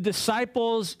 that the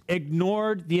disciples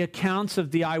ignored the accounts of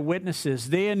the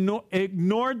eyewitnesses. They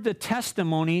ignored the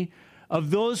testimony of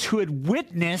those who had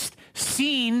witnessed,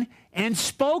 seen, and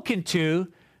spoken to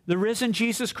the risen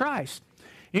Jesus Christ.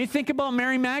 And you think about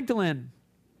Mary Magdalene,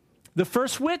 the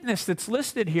first witness that's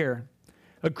listed here,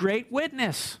 a great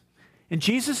witness. And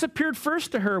Jesus appeared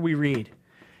first to her, we read.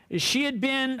 She had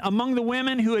been among the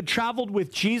women who had traveled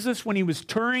with Jesus when he was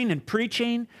touring and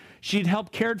preaching. She'd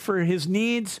helped cared for his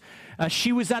needs.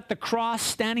 She was at the cross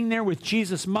standing there with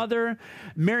Jesus' mother.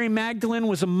 Mary Magdalene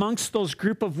was amongst those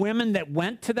group of women that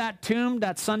went to that tomb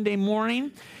that Sunday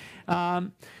morning.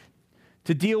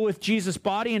 to deal with Jesus'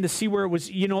 body and to see where it was,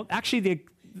 actually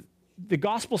the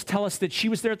Gospels tell us that she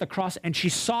was there at the cross and she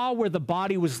saw where the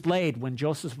body was laid when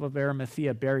Joseph of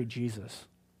Arimathea buried Jesus.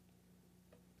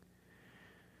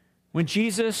 When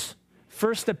Jesus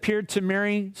first appeared to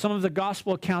Mary, some of the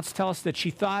Gospel accounts tell us that she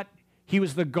thought he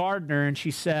was the gardener, and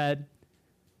she said,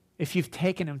 "If you've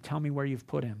taken him, tell me where you've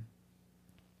put him."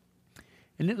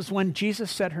 And it was when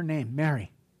Jesus said her name,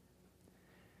 Mary,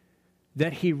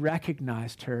 that he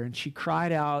recognized her, and she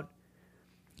cried out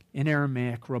in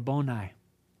Aramaic, Rabboni,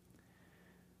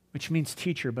 which means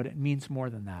teacher, but it means more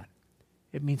than that.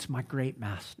 It means my great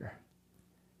master.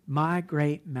 My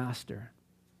great master.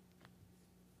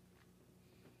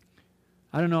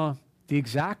 I don't know the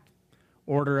exact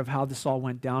order of how this all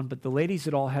went down, but the ladies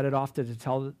had all headed off to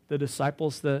tell the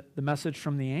disciples the message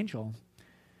from the angel.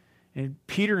 And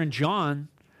Peter and John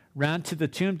ran to the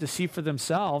tomb to see for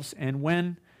themselves, and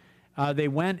when they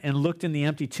went and looked in the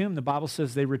empty tomb, the Bible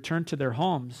says they returned to their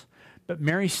homes, but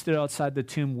Mary stood outside the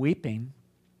tomb weeping,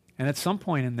 and at some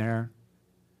point in there,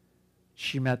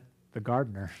 she met the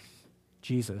gardener,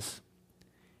 Jesus,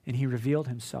 and he revealed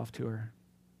himself to her.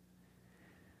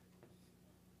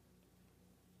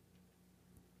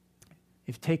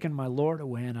 "They've taken my Lord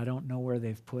away, and I don't know where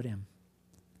they've put him."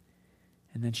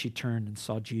 And then she turned and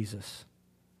saw Jesus.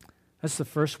 That's the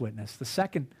first witness. The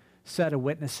second set of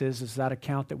witnesses is that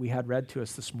account that we had read to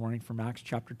us this morning from Luke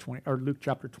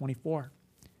chapter 24.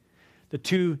 The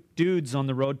two dudes on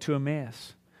the road to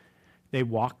Emmaus. They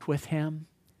walked with him.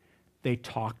 They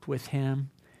talked with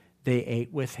him. They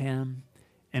ate with him.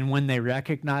 And when they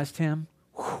recognized him,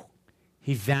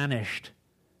 he vanished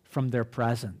from their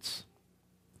presence.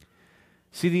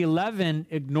 See, the 11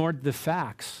 ignored the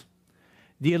facts.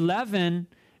 The 11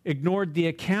 ignored the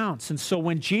accounts. And so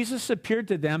when Jesus appeared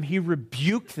to them, he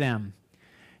rebuked them.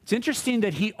 It's interesting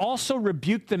that he also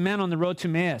rebuked the men on the road to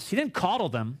Emmaus. He didn't coddle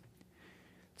them.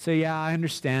 Say, "Yeah, I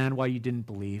understand why you didn't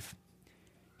believe."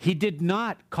 He did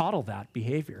not coddle that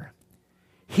behavior.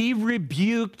 He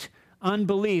rebuked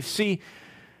unbelief. See,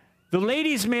 the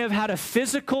ladies may have had a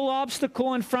physical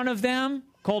obstacle in front of them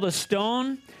called a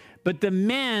stone, but the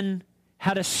men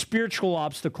had a spiritual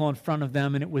obstacle in front of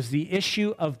them, and it was the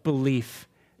issue of belief.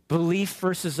 Belief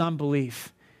versus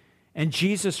unbelief. And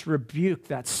Jesus rebuked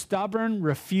that stubborn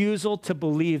refusal to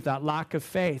believe, that lack of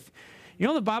faith. You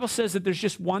know, the Bible says that there's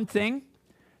just one thing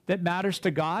that matters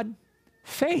to God: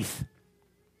 faith.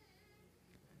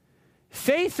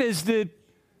 Faith is the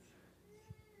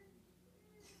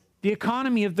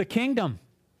economy of the kingdom.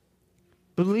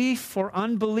 Belief or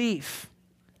unbelief.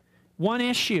 One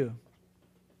issue.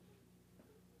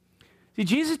 See,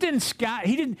 Jesus didn't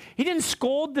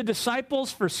scold the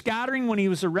disciples for scattering when he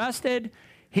was arrested.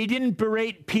 He didn't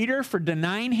berate Peter for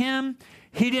denying him.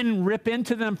 He didn't rip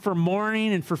into them for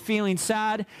mourning and for feeling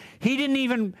sad. He didn't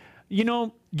even,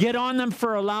 get on them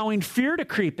for allowing fear to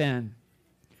creep in.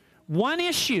 One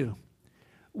issue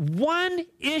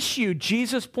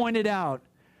Jesus pointed out: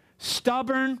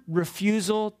 stubborn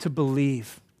refusal to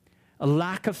believe, a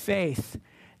lack of faith.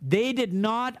 They did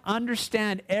not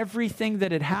understand everything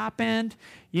that had happened,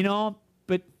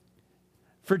 but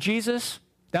for Jesus,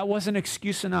 that wasn't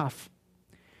excuse enough.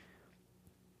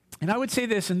 And I would say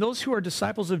this, and those who are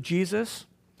disciples of Jesus,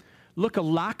 look, a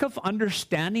lack of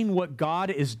understanding what God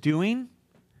is doing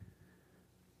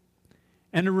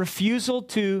and a refusal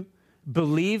to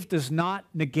believe does not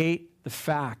negate the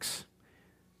facts.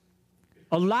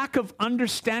 A lack of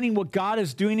understanding what God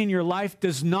is doing in your life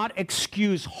does not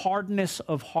excuse hardness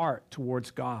of heart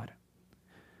towards God.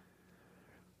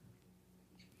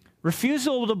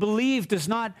 Refusal to believe does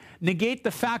not negate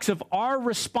the facts of our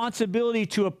responsibility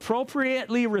to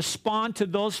appropriately respond to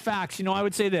those facts. I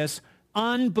would say this: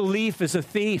 unbelief is a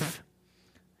thief.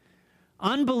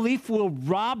 Unbelief will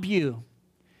rob you.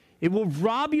 It will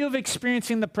rob you of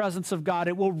experiencing the presence of God.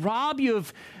 It will rob you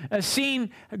of seeing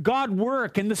God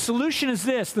work. And the solution is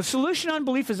this. The solution to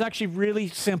unbelief is actually really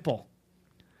simple.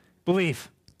 Believe.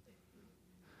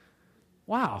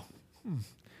 Wow.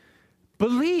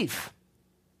 Believe.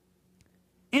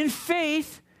 In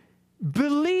faith,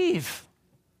 believe.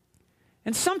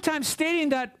 And sometimes stating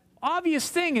that obvious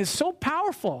thing is so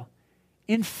powerful.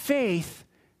 In faith,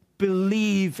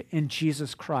 believe in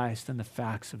Jesus Christ and the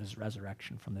facts of his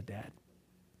resurrection from the dead.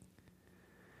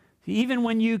 Even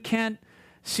when you can't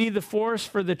see the forest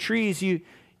for the trees,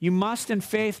 you must in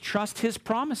faith trust his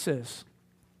promises.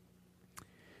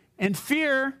 And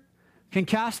fear can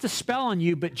cast a spell on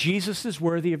you, but Jesus is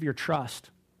worthy of your trust.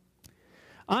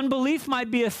 Unbelief might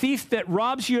be a thief that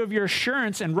robs you of your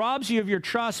assurance and robs you of your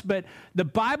trust, but the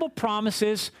Bible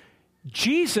promises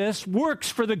Jesus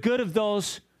works for the good of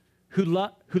those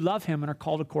who love him and are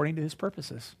called according to his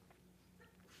purposes.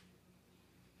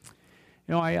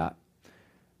 You know, I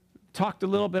talked a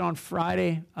little bit on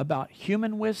Friday about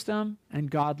human wisdom and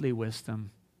godly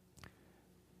wisdom.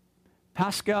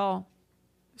 Pascal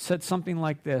said something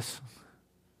like this.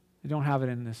 I don't have it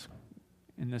in this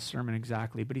sermon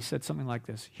exactly, but he said something like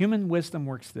this. Human wisdom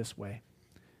works this way.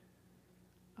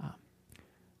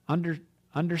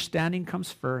 Understanding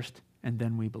comes first, and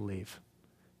then we believe.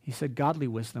 He said godly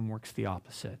wisdom works the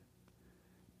opposite.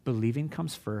 Believing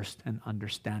comes first, and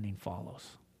understanding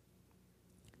follows.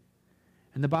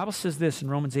 And the Bible says this in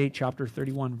Romans 8, chapter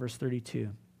 31, verse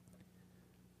 32.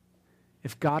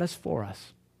 If God is for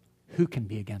us, who can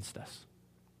be against us?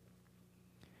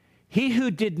 He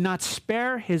who did not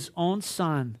spare his own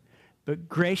son, but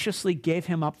graciously gave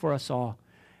him up for us all,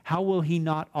 how will he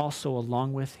not also,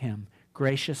 along with him,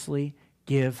 graciously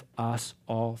give us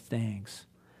all things?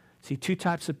 See, two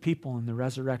types of people in the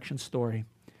resurrection story,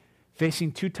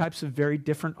 facing two types of very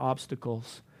different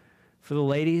obstacles. For the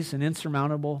ladies, an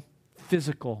insurmountable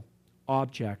physical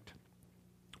object,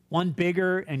 one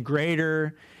bigger and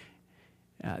greater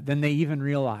than they even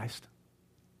realized.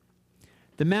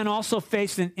 The men also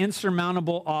faced an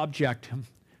insurmountable object,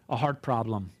 a heart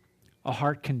problem, a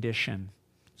heart condition.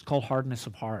 It's called hardness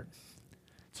of heart.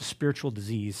 It's a spiritual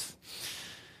disease.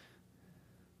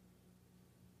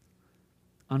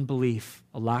 Unbelief,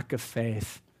 a lack of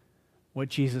faith. What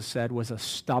Jesus said was a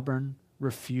stubborn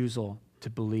refusal to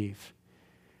believe.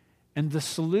 And the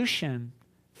solution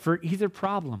for either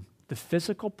problem, the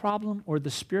physical problem or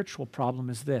the spiritual problem,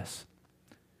 is this: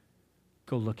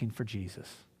 go looking for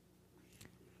Jesus.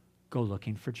 Go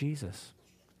looking for Jesus.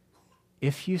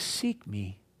 If you seek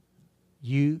me,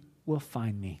 you will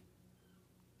find me.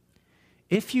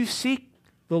 If you seek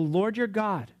the Lord your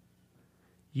God,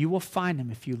 you will find him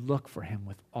if you look for him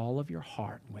with all of your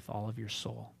heart and with all of your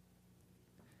soul.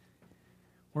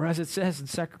 Whereas it says in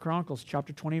 2 Chronicles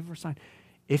chapter 20, verse 9,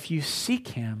 if you seek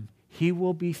him, he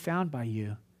will be found by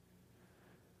you.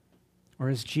 Or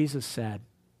as Jesus said,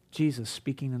 Jesus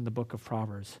speaking in the book of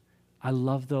Proverbs, I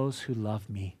love those who love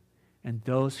me, and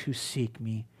those who seek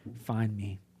me find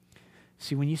me.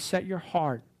 See, when you set your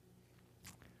heart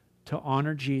to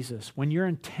honor Jesus, when your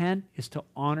intent is to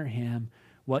honor him,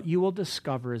 what you will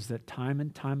discover is that time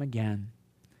and time again,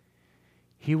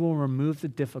 he will remove the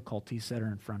difficulties that are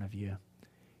in front of you.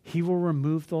 He will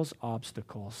remove those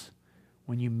obstacles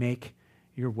when you make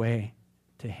your way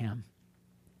to him.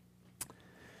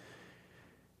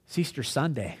 It's Easter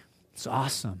Sunday. It's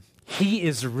awesome. He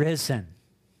is risen.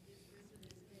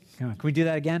 Come on, can we do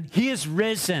that again? He is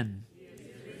risen.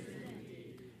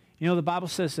 You know, the Bible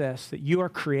says this, that you are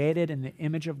created in the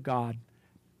image of God,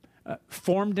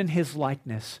 formed in his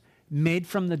likeness, made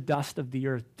from the dust of the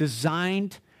earth,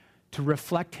 designed to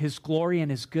reflect his glory and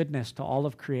his goodness to all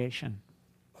of creation.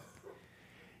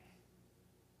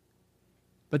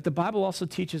 But the Bible also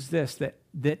teaches this,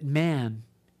 that man,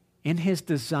 in his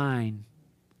design,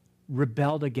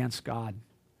 rebelled against God,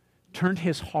 turned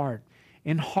his heart.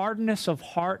 In hardness of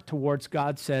heart towards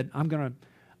God, said, I'm going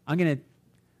to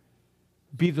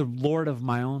be the Lord of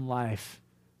my own life.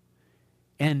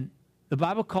 And the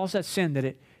Bible calls that sin, that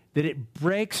it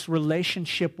breaks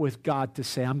relationship with God to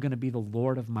say, I'm going to be the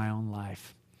Lord of my own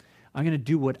life. I'm going to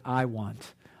do what I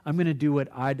want. I'm going to do what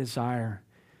I desire.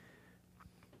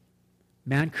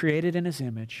 Man created in his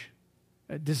image,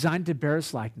 designed to bear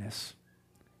his likeness,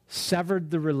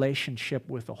 severed the relationship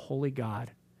with a holy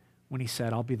God when he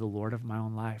said, I'll be the Lord of my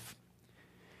own life.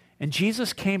 And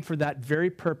Jesus came for that very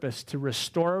purpose, to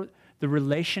restore the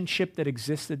relationship that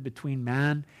existed between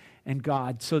man and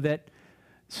God, so that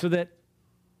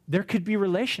there could be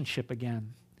relationship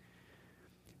again.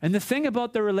 And the thing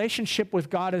about the relationship with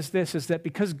God is this, is that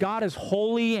because God is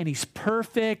holy and he's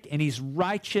perfect and he's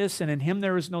righteous and in him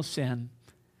there is no sin,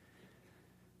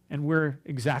 and we're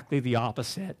exactly the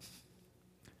opposite,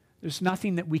 there's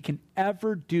nothing that we can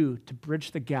ever do to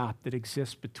bridge the gap that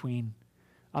exists between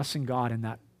us and God in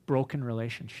that broken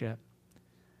relationship.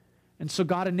 And so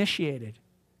God initiated.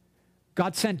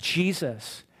 God sent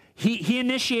Jesus. He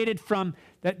initiated from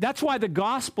that. That's why the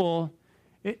gospel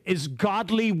is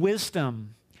godly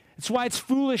wisdom. It's why it's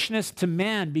foolishness to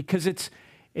man, because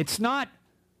it's not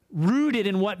rooted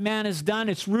in what man has done.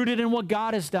 It's rooted in what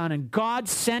God has done. And God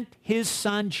sent his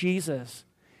son, Jesus.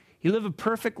 He lived a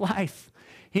perfect life.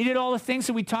 He did all the things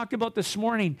that we talked about this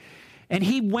morning. And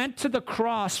he went to the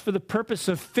cross for the purpose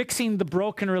of fixing the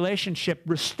broken relationship,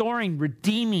 restoring,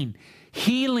 redeeming,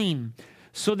 healing,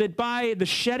 so that by the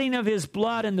shedding of his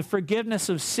blood and the forgiveness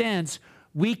of sins,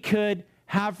 we could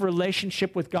have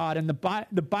relationship with God. And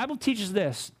the Bible teaches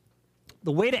this.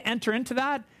 The way to enter into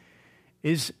that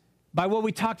is by what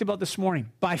we talked about this morning,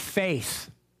 by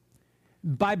faith,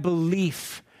 by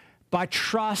belief, by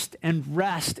trust and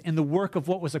rest in the work of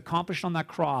what was accomplished on that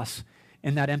cross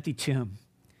in that empty tomb.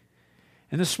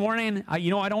 And this morning, I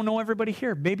don't know everybody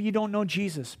here. Maybe you don't know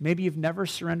Jesus. Maybe you've never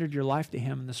surrendered your life to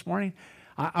him. And this morning,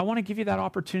 I want to give you that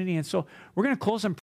opportunity. And so we're going to close in